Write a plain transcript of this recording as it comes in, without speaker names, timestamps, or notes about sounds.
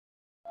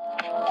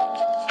Well,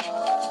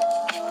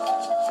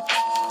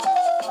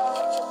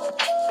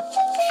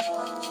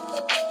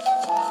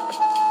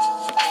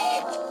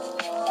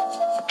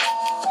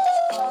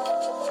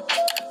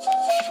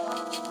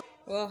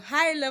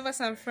 hi lovers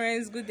and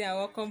friends, good day and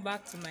welcome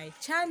back to my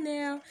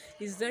channel.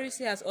 It's Doris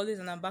here as always,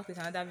 and I'm back with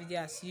another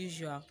video as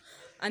usual.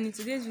 And in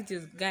today's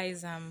video,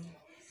 guys,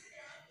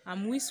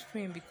 I'm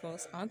whispering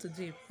because I want to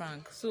do a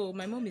prank. So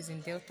my mom is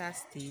in Delta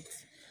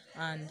State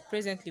and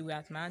presently we're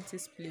at my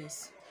auntie's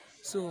place.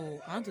 So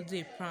I want to do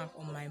a prank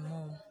on my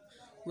mom.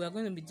 We are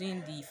going to be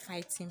doing the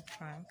fighting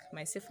prank,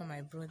 myself and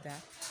my brother.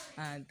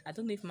 And I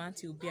don't know if my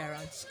auntie will be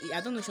around. I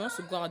don't know if she wants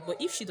to go out,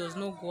 but if she does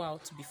not go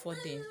out before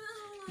then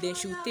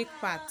she will take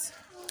part.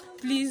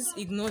 Please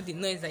ignore the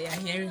noise that you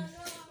are hearing.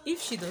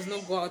 If she does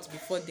not go out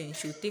before then,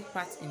 she will take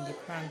part in the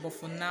prank. But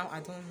for now,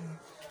 I don't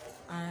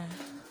know.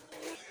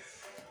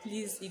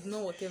 Please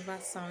ignore whatever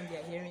sound you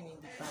are hearing in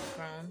the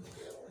background.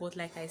 But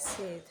like I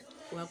said,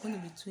 we are going to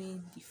be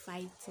doing the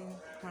fighting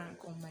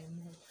prank on my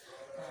mom.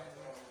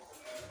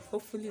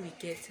 Hopefully we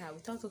get her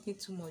without talking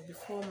too much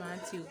before my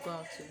auntie will go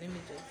out. So let me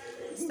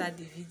just start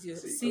the video.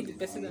 See the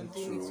person I'm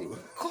doing it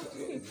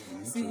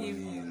with. See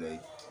him.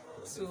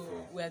 So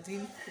we are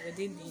going to be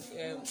doing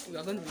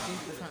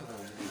the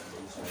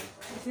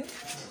prank.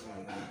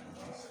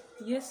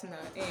 Yes,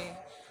 now.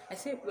 I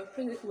said we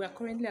are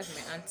currently at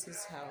my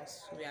auntie's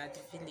house. We are at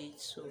the village,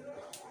 so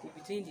we'll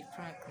be doing the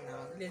prank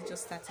now. Let's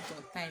just start it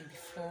on time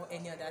before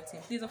any other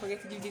thing. Please don't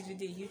forget to give this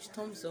video a huge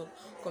thumbs up,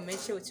 comment,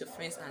 share with your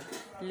friends, and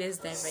let's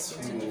dive right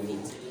into the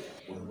video.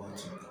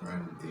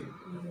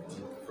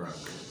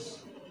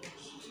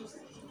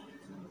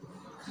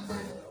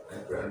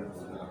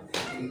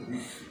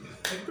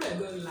 I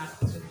don't laugh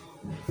too.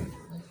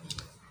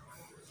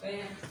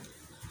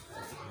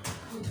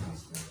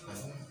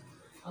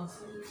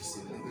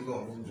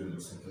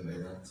 Something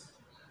like that.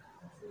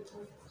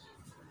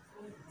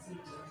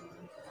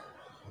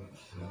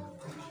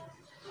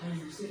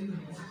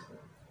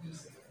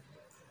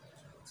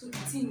 So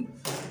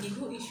the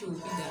whole issue will be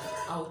that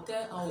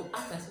I'll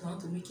ask as if I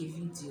want to make a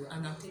video,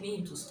 and I'm telling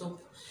him to stop.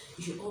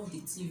 You should off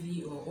the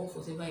TV or off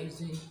whatever he's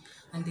doing,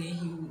 and then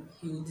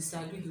he will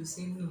disagree. He will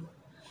say no,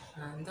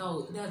 and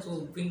that's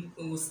what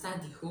will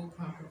start the whole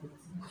prank.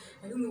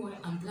 I don't know why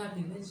I'm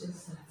blabbing. Let's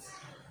just start.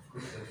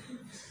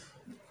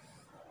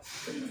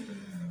 I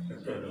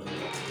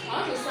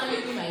want to start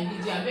making my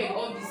video. I beg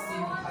off this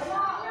TV.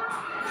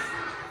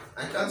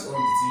 I can't on the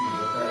TV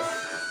because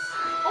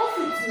off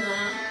it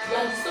now. You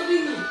are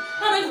disturbing me.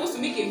 How am I supposed to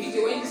make a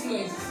video when this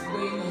noise is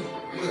going on?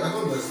 wait, I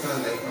don't understand.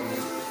 Like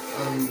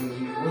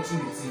I'm watching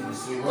the TV,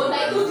 so. But I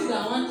told you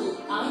that I want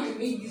to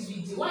make this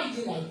video. Why are you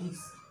doing like this?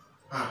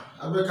 I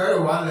be carry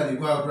one and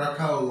go and break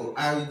out.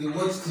 I dey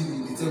watch TV.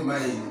 They tell my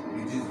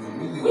reduce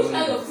volume. Which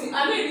kind of thing?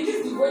 I mean,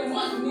 reduce the volume.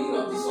 What's the meaning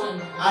of this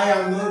one? I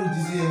am not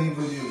reducing any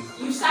volume.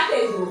 You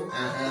started though.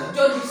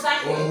 George, you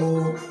started.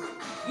 Oh.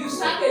 You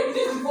started.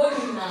 Reduce the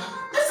volume now.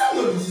 I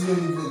not reducing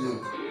any volume.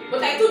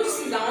 But I told you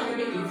since I want to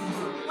make a video.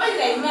 Why is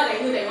that? Now that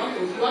you know that you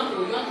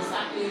want to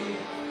start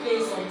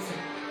playing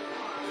something.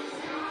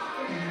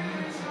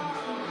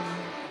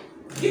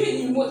 Give me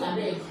the remote, I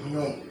beg.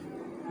 No.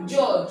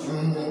 George.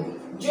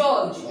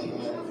 George.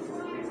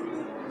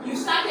 You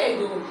started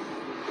though.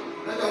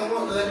 Like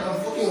I'm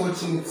fucking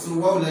watching it, so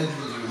why would I give you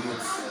the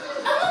remote?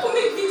 I want to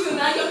make video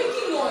now, you're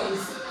making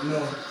noise. No.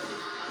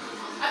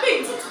 I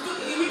beg you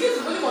reduce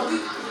the volume of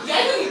it. You're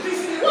even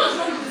increasing it. What's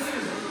wrong with this?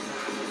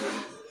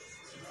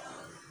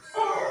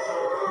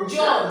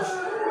 George.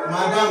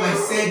 Madam, I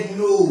said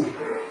no.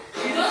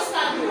 You don't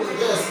start though.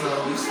 Yes,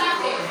 now. You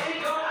started.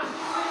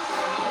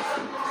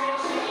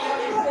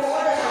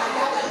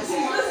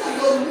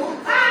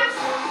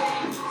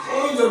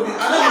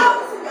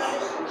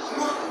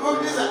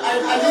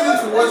 I didn't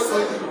to watch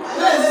something.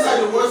 Where is this I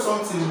to watch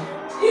something?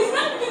 It's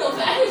not beginning of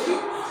the I hate you.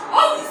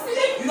 All this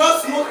thing. You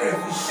don't smoke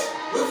crayfish.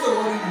 What's the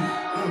worry you?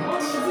 What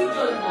is it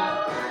done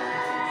now?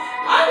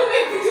 How do you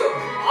make video?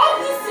 All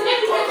this thing.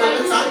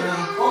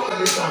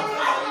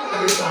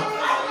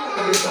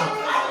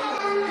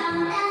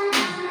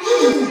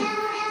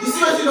 You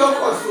see what you don't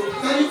cost? So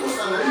can you cost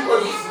and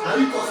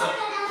you cost?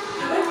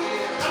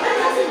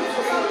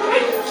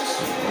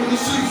 You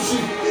should.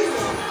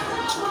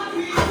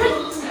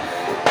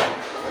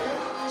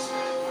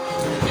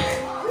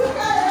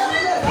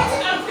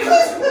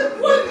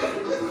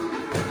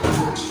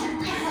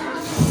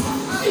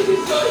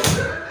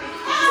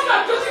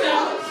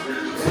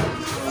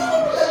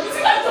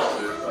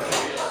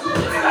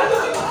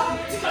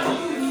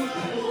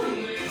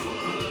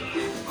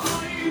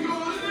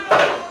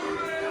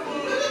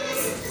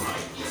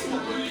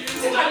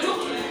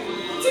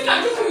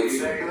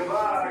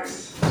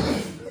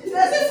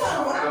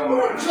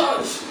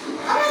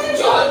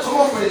 George, come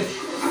on, please.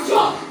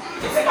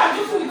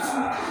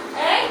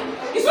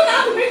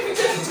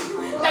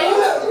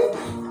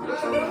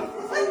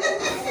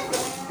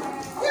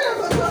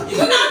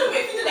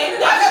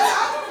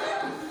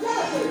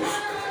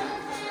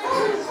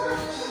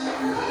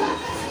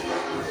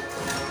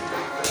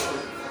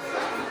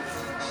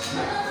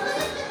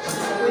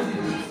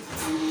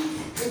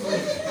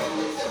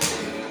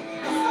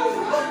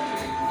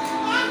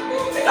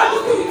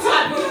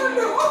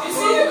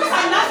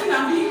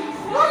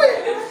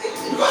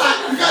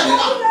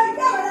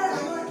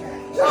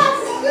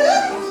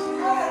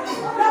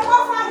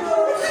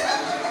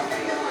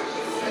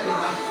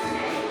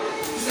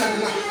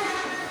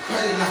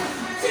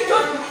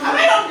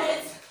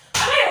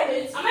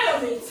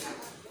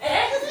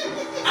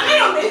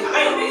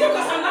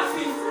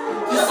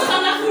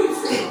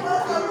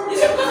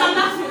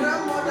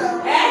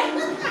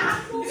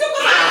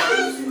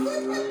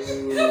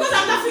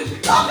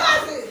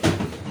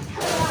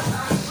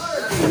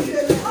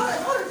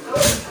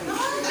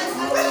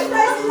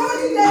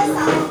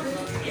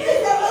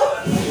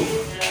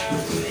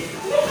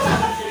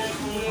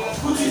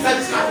 inside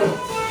this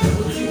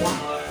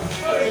carton.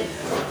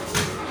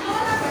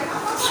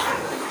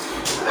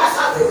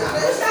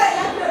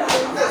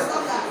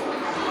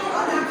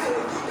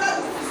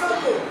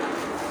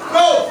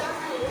 No!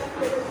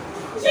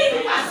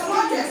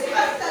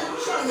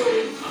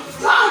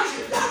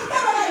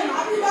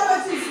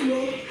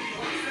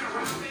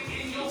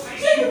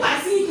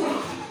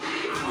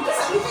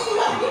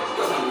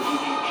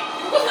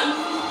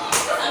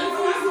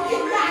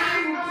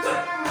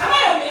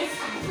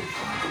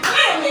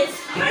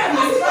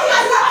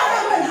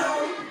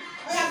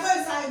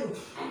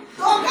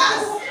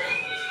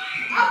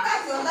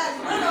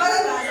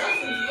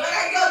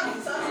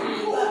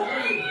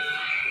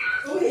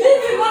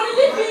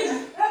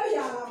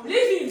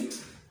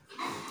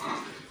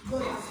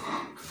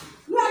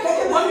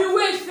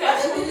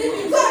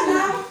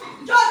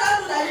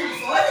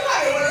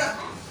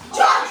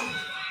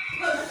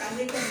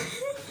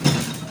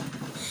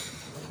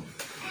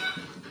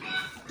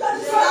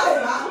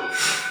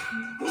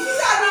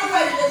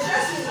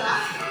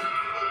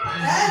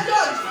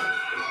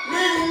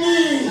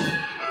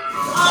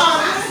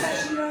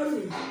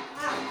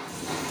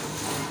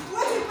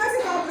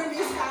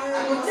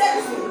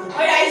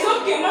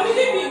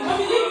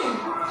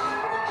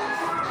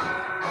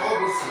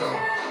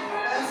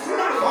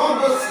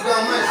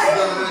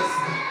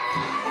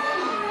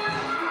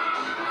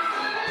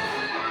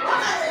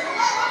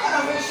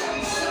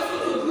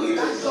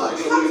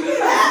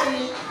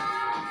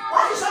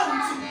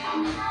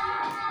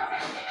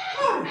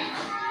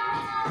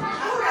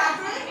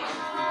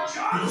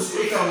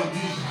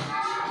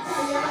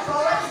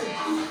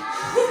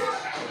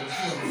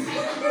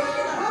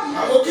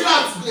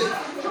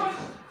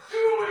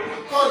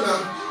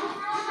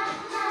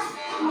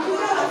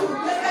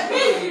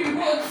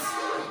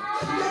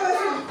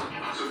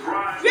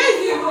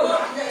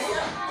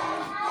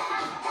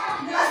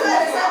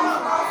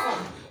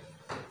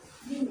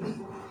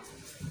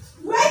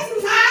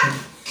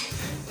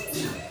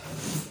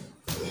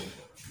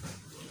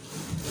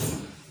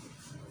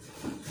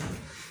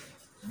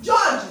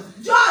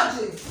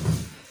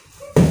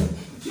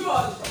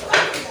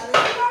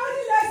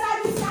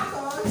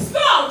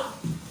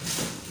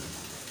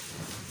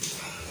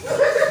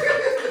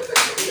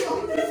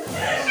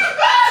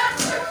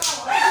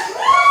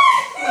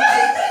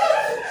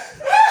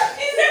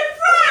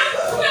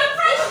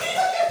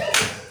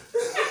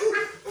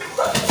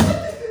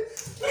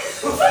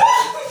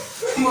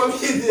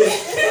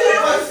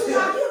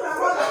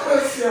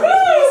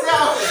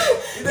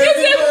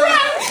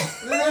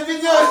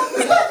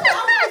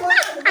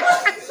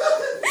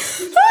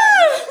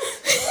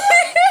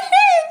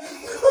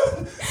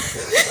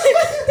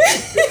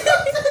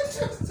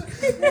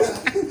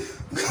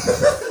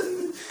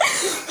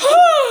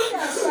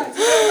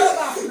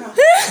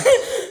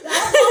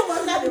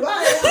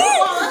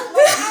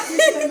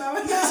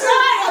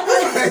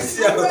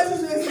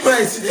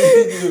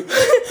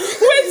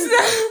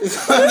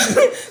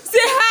 Say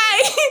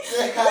hi.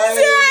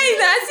 Say hi.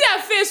 Now see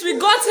her face. We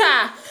got her.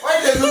 Why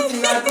they look me?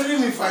 I told you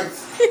me fight.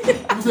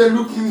 If they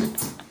look me.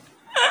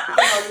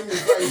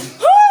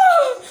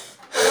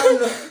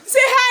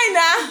 Say hi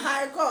now.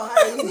 Hi, go.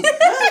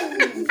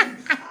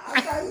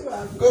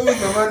 Go meet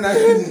mama now.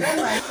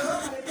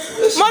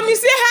 Mommy,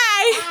 say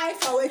hi. Hi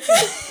for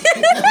waiting.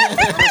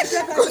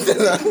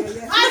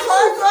 Hi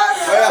for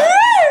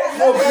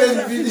no, play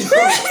the video.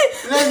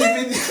 Play the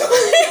video.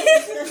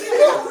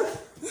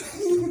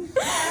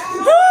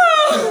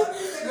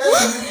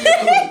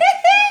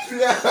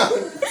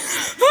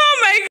 Oh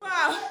my God!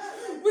 Wow.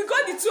 We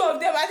got the two of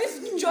them. And this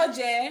is George.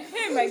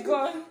 Hey my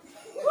God!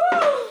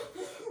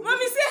 Woo.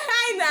 Mommy, say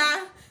hi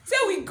now. Say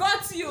we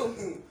got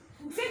you.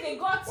 Say they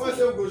got me. What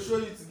say we go show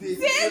you today?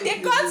 Say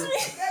they got me.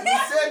 We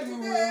said we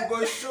will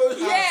go show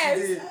you Yes.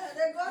 today.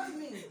 They got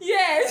me.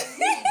 Yes.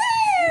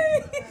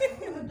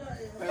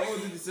 I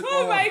won't do the second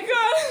Oh my one.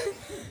 God!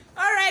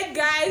 Alright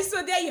guys,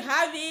 so there you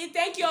have it.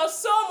 Thank you all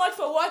so much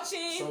for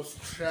watching.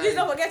 Subscribe. Please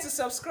don't forget to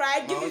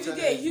subscribe. Give My this own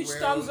video a channel huge is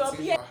thumbs up.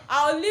 well, Yeah,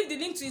 I'll leave the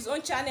link to his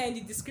own channel in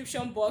the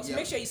description box. Yeah.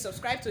 Make sure you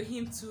subscribe to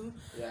him too.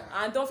 Yeah.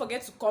 And don't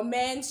forget to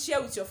comment,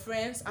 share with your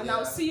friends, and Yeah.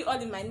 I'll see you all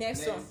in my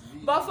next one. Next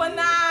video. But for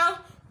now,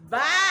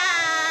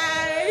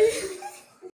 bye.